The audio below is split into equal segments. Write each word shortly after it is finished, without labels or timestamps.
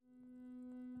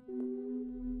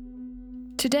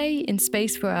Today in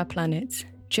Space for Our Planet,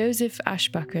 Joseph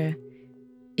Aschbacher,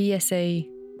 ESA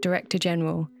Director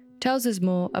General, tells us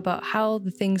more about how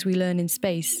the things we learn in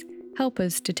space help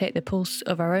us to take the pulse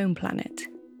of our own planet.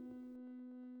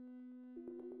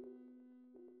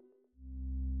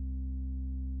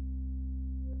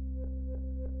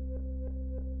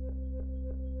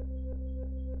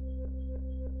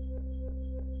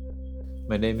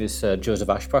 My name is Joseph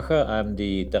Aschbacher. I'm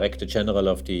the Director General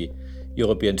of the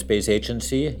European Space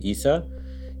Agency, ESA.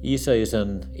 ESA is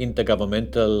an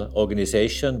intergovernmental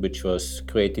organization which was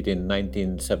created in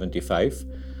 1975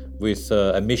 with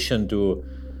a mission to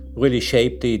really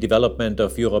shape the development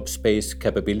of Europe's space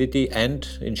capability and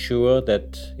ensure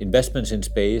that investments in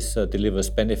space delivers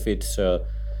benefits to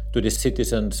the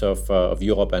citizens of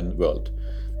Europe and world.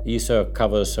 ESA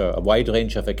covers a wide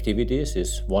range of activities,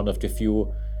 is one of the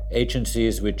few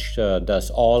agencies which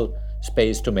does all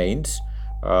space domains,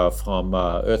 from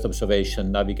Earth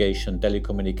observation, navigation,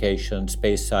 telecommunications,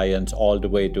 space science, all the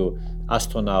way to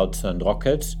astronauts and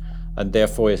rockets, and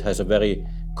therefore it has a very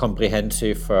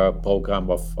comprehensive program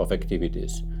of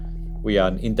activities. We are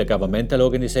an intergovernmental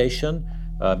organization,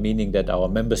 meaning that our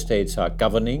member states are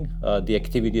governing the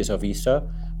activities of ESA,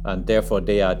 and therefore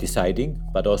they are deciding,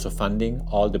 but also funding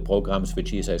all the programs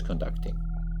which ESA is conducting.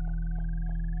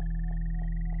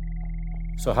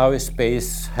 So how is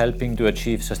space helping to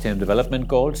achieve Sustainable Development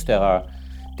Goals? There are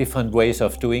different ways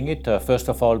of doing it. First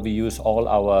of all, we use all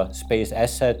our space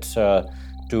assets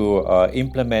to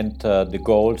implement the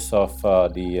goals of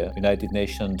the United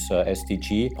Nations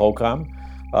SDG program,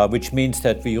 which means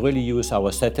that we really use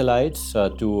our satellites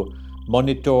to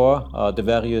monitor the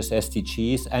various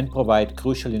SDGs and provide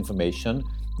crucial information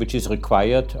which is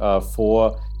required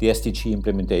for the SDG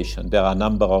implementation. There are a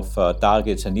number of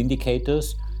targets and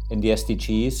indicators in the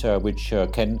SDGs which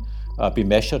can be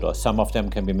measured, or some of them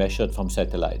can be measured from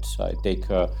satellites. I take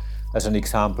as an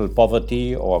example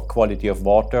poverty or quality of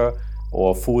water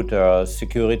or food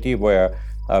security, where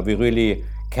we really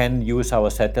can use our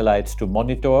satellites to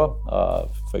monitor,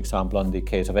 for example, in the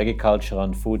case of agriculture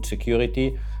and food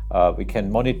security, we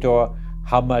can monitor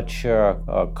how much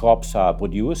crops are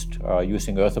produced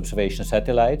using Earth observation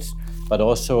satellites, but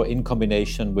also in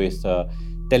combination with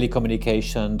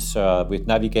telecommunications, with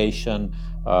navigation,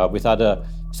 with other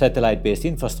satellite-based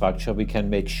infrastructure, we can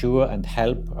make sure and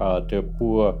help the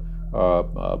poor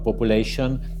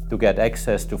population to get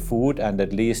access to food and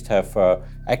at least have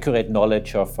accurate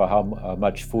knowledge of how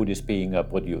much food is being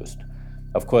produced.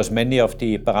 Of course, many of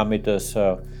the parameters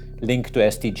linked to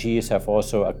SDGs have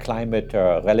also a climate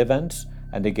relevance.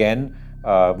 And again,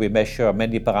 we measure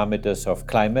many parameters of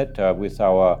climate with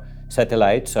our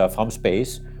satellites from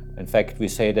space. In fact, we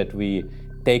say that we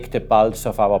take the pulse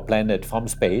of our planet from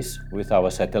space with our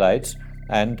satellites,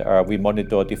 and we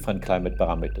monitor different climate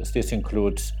parameters. This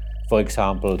includes, for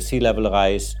example, sea level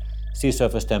rise, sea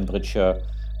surface temperature,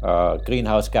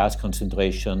 greenhouse gas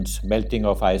concentrations, melting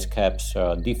of ice caps,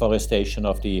 deforestation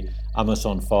of the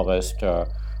Amazon forest,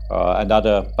 and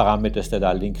other parameters that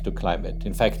are linked to climate.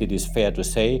 In fact, it is fair to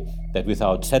say that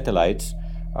without satellites,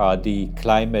 the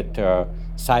climate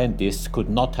scientists could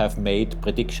not have made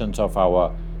predictions of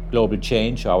our global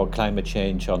change, our climate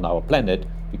change on our planet,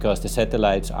 because the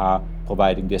satellites are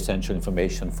providing the essential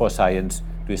information for science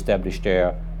to establish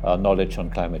their knowledge on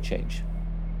climate change.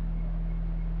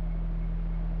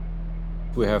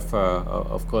 We have,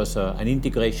 of course, an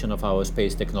integration of our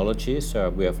space technologies.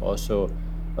 We have also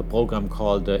a program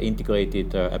called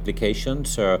Integrated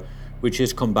Applications, which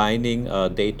is combining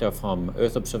data from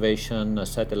Earth observation,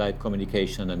 satellite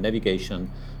communication, and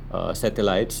navigation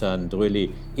satellites, and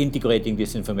really integrating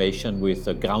this information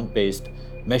with ground-based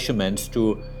measurements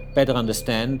to better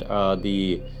understand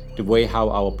the way how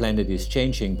our planet is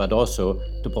changing, but also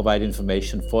to provide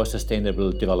information for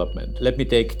sustainable development. Let me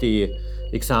take the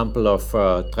example of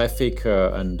traffic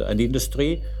and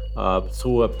industry.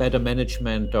 Through a better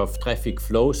management of traffic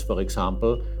flows, for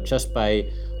example, just by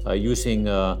using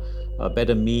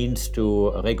better means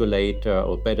to regulate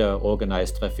or better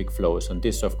organize traffic flows. And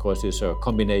this, of course, is a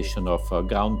combination of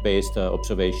ground-based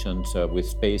observations with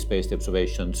space-based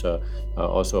observations,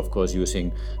 also, of course,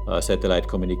 using satellite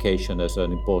communication as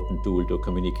an important tool to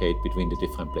communicate between the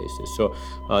different places. So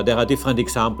there are different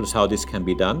examples how this can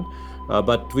be done,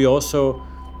 but we also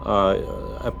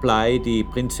apply the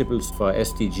principles for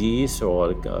SDGs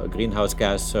or greenhouse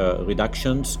gas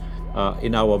reductions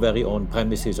in our very own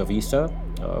premises of ESA.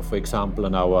 For example,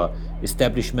 in our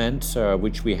establishments,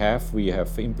 which we have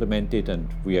implemented and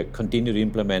we continue to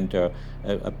implement a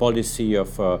policy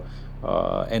of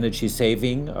energy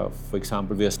saving. For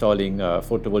example, we are installing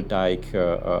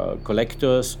photovoltaic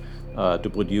collectors to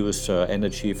produce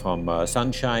energy from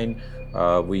sunshine.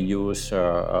 We use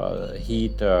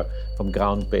heat from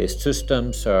ground-based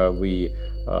systems. We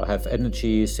have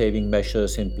energy-saving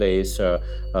measures in place,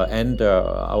 and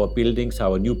our buildings,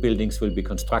 our new buildings, will be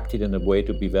constructed in a way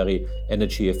to be very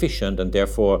energy efficient, and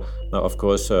therefore, of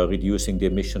course, reducing the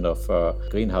emission of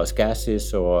greenhouse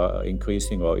gases or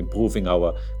increasing or improving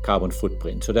our carbon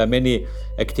footprint. So there are many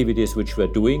activities which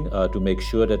we're doing to make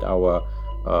sure that our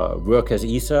work as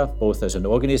ESA, both as an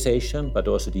organization, but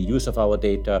also the use of our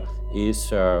data, is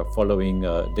following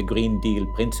the Green Deal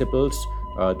principles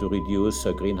to reduce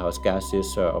greenhouse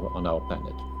gases on our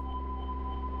planet.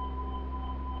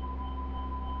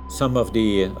 Some of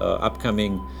the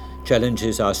upcoming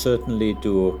challenges are certainly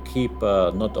to keep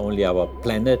not only our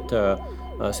planet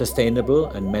sustainable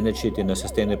and manage it in a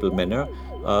sustainable manner,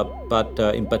 but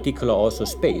in particular also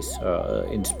space.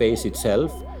 In space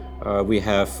itself, we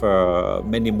have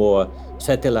many more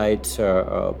satellites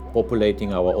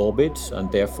populating our orbits,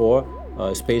 and therefore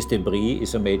space debris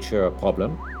is a major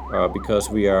problem because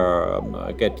we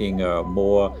are getting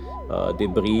more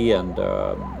debris and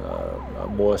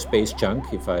more space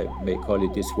junk, if I may call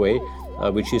it this way,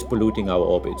 which is polluting our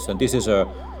orbits. And this is a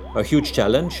huge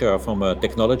challenge from a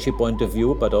technology point of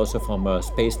view, but also from a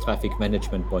space traffic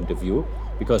management point of view,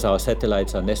 because our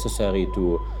satellites are necessary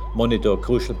to monitor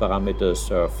crucial parameters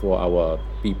for our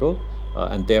people.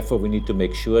 And therefore, we need to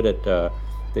make sure that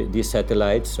these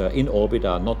satellites in orbit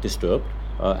are not disturbed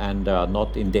and are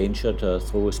not endangered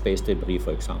through space debris,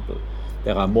 for example.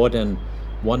 There are more than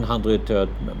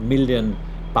 100 million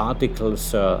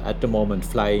particles at the moment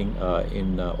flying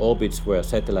in orbits where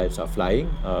satellites are flying,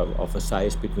 of a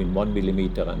size between 1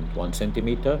 millimeter and 1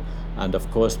 centimeter. And of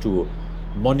course, to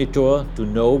monitor, to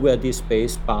know where these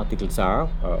space particles are,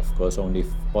 of course only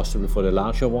possible for the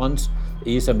larger ones,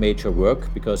 is a major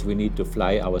work, because we need to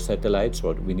fly our satellites,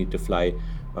 or we need to fly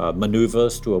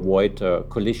maneuvers to avoid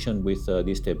collision with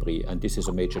this debris. And this is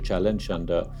a major challenge,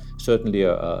 and certainly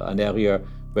an area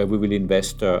where we will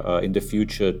invest in the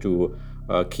future to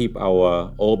keep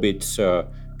our orbits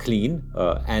clean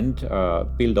and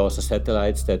build also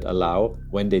satellites that allow,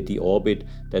 when they deorbit,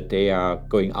 that they are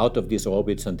going out of these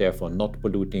orbits and therefore not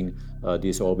polluting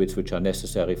these orbits which are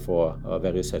necessary for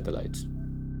various satellites.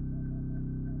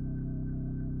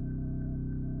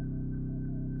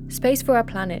 Space for Our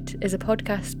Planet is a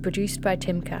podcast produced by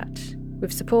Timcat,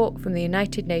 with support from the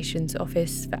United Nations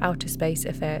Office for Outer Space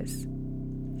Affairs.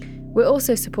 We're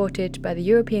also supported by the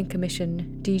European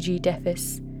Commission, DG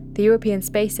DEFIS, the European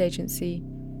Space Agency,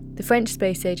 the French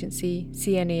Space Agency,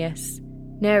 CNES,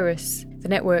 NERUS, the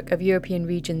network of European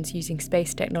regions using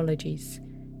space technologies,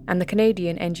 and the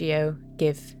Canadian NGO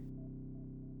GIVE.